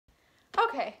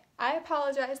Okay, I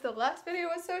apologize. The last video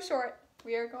was so short.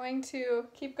 We are going to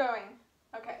keep going.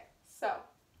 Okay, so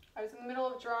I was in the middle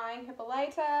of drawing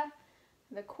Hippolyta,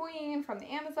 the queen from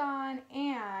the Amazon,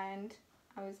 and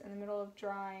I was in the middle of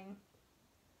drawing,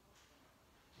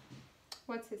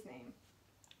 what's his name?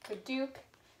 The Duke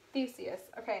Theseus.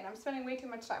 Okay, and I'm spending way too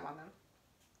much time on them.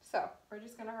 So we're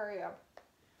just gonna hurry up.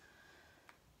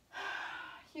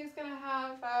 He's gonna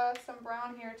have some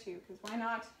brown hair too, because why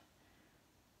not?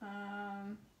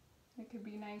 It could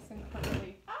be nice and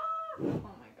curly. Ah!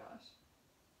 Oh my gosh.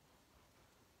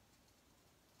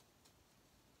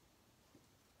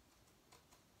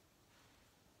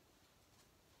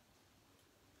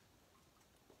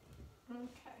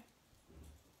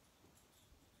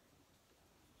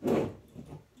 Okay.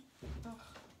 Ugh.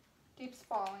 Deep's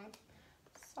falling.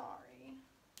 Sorry.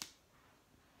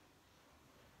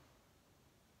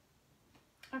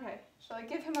 Okay, shall I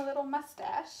give him a little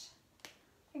mustache? I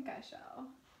think I shall.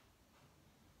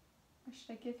 Or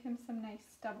should I give him some nice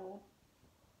stubble?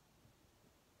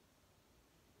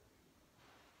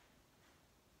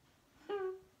 I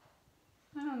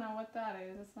don't know what that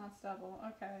is. It's not stubble.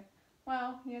 Okay.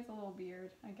 Well, he has a little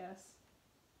beard, I guess.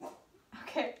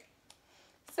 Okay.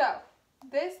 So,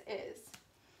 this is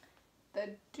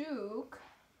the Duke.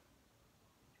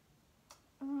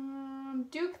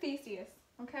 Duke Theseus.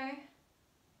 Okay?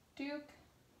 Duke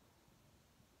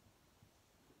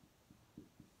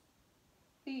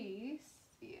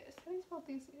Theseus. How do you spell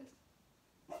Theseus?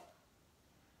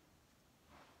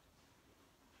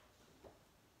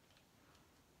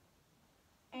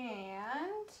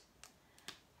 And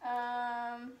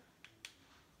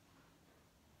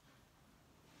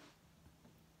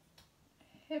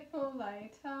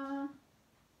Hippolyta.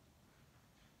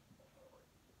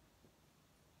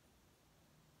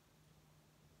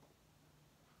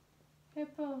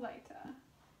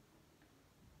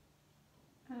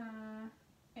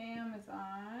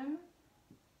 Amazon.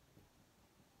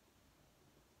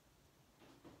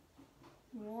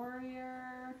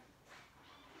 Warrior.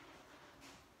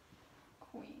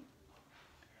 Queen.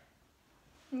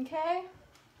 Okay.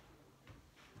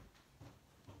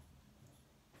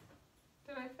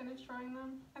 Did I finish drawing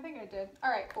them? I think I did.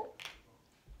 All right, cool.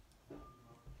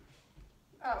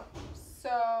 Oh,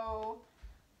 so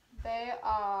they're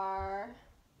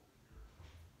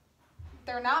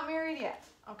not married yet,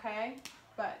 okay?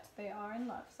 But they are in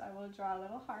love, so I will draw a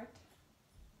little heart.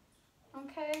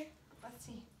 Okay, let's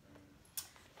see.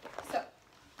 So,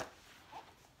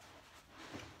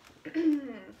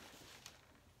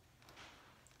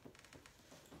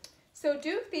 so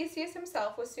Duke Theseus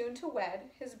himself was soon to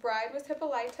wed. His bride was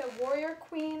Hippolyta, warrior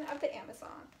queen of the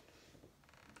Amazons.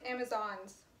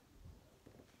 Amazons?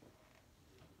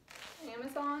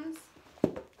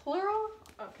 Plural?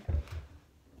 Okay.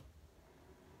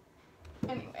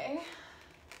 Anyway.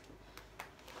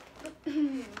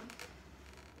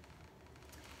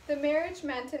 The marriage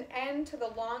meant an end to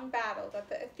the long battle that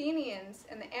the Athenians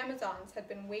and the Amazons had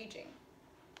been waging.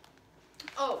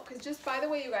 Oh, because just by the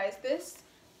way, you guys, this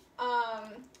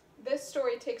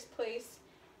story takes place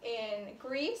in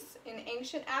Greece, in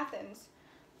ancient Athens.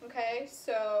 Okay,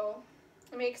 so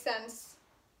it makes sense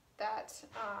that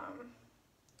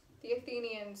the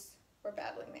Athenians were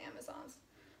battling the Amazons.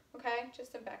 Okay,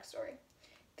 just a backstory.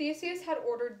 Theseus had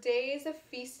ordered days of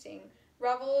feasting,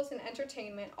 revels, and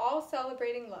entertainment, all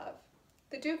celebrating love.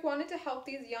 The Duke wanted to help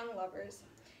these young lovers.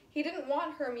 He didn't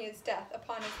want Hermia's death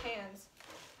upon his hands,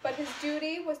 but his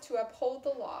duty was to uphold the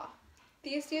law.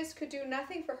 Theseus could do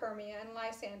nothing for Hermia and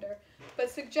Lysander, but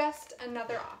suggest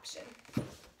another option.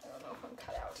 I don't know if I'm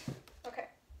cut out. Okay.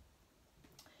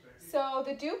 So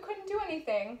the Duke couldn't do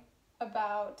anything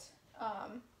about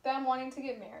them wanting to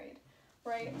get married,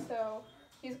 right? So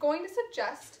he's going to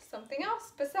suggest something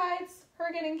else besides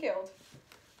her getting killed,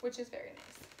 which is very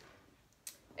nice.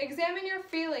 Examine your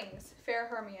feelings, fair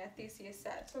Hermia, Theseus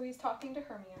said. So he's talking to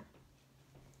Hermia.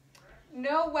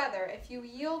 Know whether, if you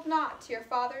yield not to your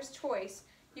father's choice,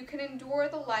 you can endure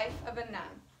the life of a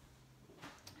nun.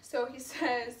 So he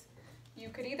says, you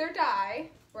could either die,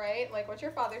 right, like what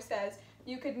your father says,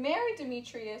 you could marry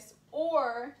Demetrius,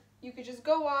 or you could just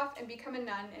go off and become a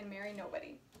nun and marry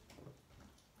nobody.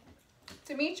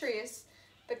 Demetrius,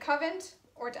 the convent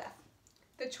or death.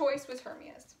 The choice was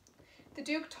Hermia's. The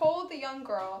Duke told the young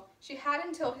girl she had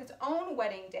until his own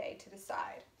wedding day to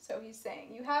decide. So he's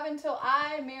saying, you have until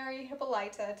I marry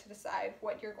Hippolyta to decide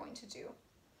what you're going to do.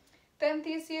 Then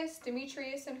Theseus,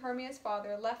 Demetrius, and Hermia's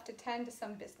father left to tend to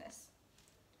some business.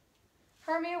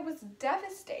 Hermia was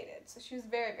devastated, so she was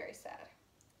very, very sad.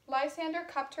 Lysander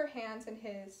cupped her hands in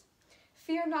his.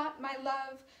 Fear not, my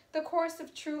love, the course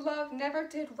of true love never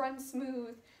did run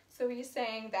smooth. So he's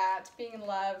saying that being in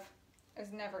love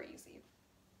is never easy.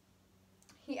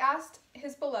 He asked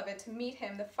his beloved to meet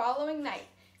him the following night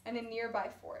in a nearby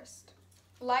forest.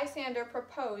 Lysander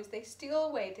proposed they steal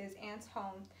away to his aunt's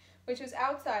home, which was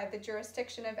outside the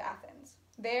jurisdiction of Athens.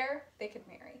 There they could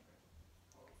marry.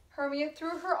 Hermia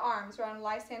threw her arms around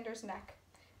Lysander's neck.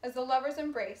 As the lovers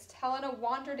embraced, Helena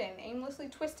wandered in, aimlessly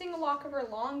twisting a lock of her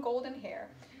long golden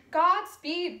hair.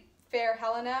 "Godspeed, fair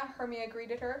Helena," Hermia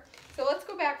greeted her. So let's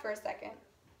go back for a second.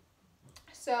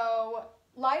 So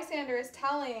Lysander is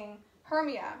telling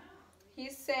Hermia,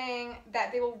 he's saying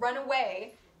that they will run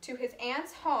away to his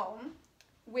aunt's home,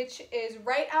 which is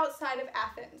right outside of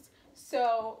Athens.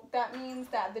 So that means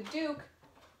that the Duke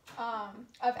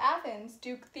of Athens,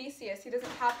 Duke Theseus, he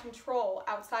doesn't have control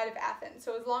outside of Athens.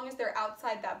 So as long as they're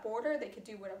outside that border, they could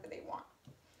do whatever they want.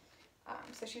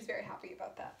 So she's very happy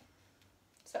about that.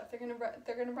 So they're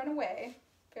gonna run away.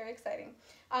 Very exciting.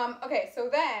 Okay, so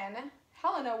then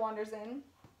Helena wanders in.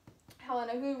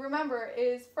 Helena, who remember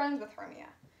is friends with Hermia.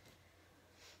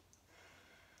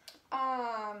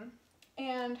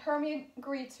 And Hermia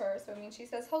greets her, so it means she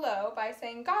says hello by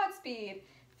saying, "Godspeed,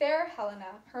 fair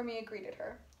Helena," Hermia greeted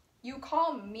her. "You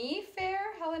call me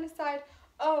fair?" Helena sighed.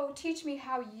 "Oh, teach me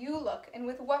how you look, and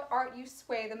with what art you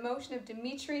sway the motion of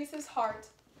Demetrius' heart."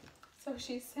 So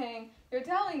she's saying, "You're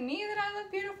telling me that I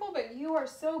look beautiful, but you are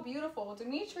so beautiful.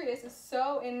 Demetrius is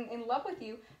so in love with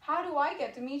you. How do I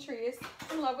get Demetrius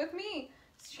in love with me?"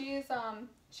 She's a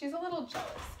little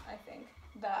jealous, I think,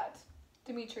 that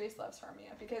Demetrius loves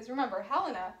Hermia, because remember,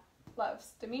 Helena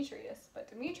loves Demetrius, but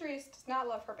Demetrius does not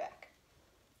love her back.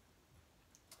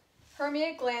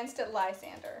 Hermia glanced at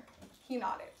Lysander. He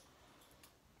nodded.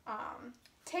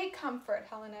 "Take comfort,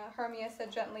 Helena," Hermia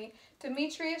said gently.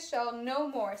 "Demetrius shall no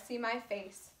more see my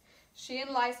face." She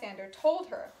and Lysander told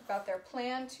her about their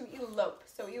plan to elope.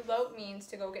 So elope means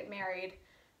to go get married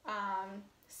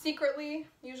secretly,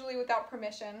 usually without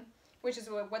permission, which is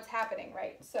what's happening,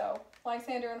 right? So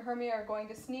Lysander and Hermia are going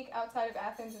to sneak outside of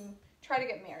Athens and try to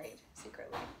get married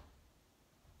secretly.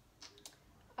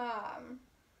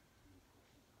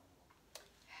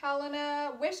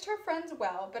 Helena wished her friends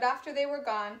well, but after they were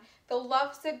gone, the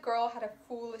lovesick girl had a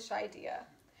foolish idea.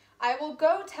 "I will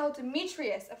go tell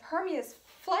Demetrius of Hermia's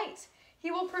flight. He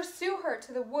will pursue her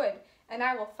to the wood, and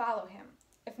I will follow him.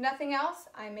 If nothing else,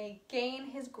 I may gain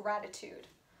his gratitude."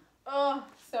 Oh,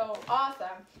 so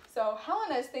awesome. So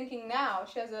Helena is thinking now,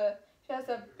 she has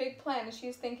a big plan, and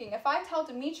she's thinking, if I tell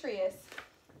Demetrius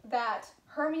that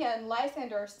Hermia and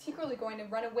Lysander are secretly going to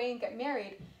run away and get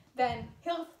married, then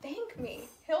he'll thank me.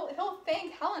 He'll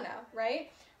thank Helena,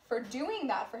 right? For doing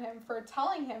that for him, for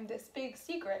telling him this big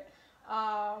secret.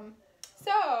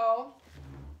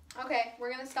 Okay, we're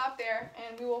gonna stop there,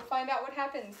 and we will find out what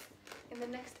happens in the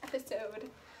next episode.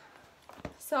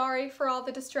 Sorry for all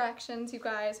the distractions, you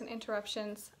guys, and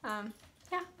interruptions.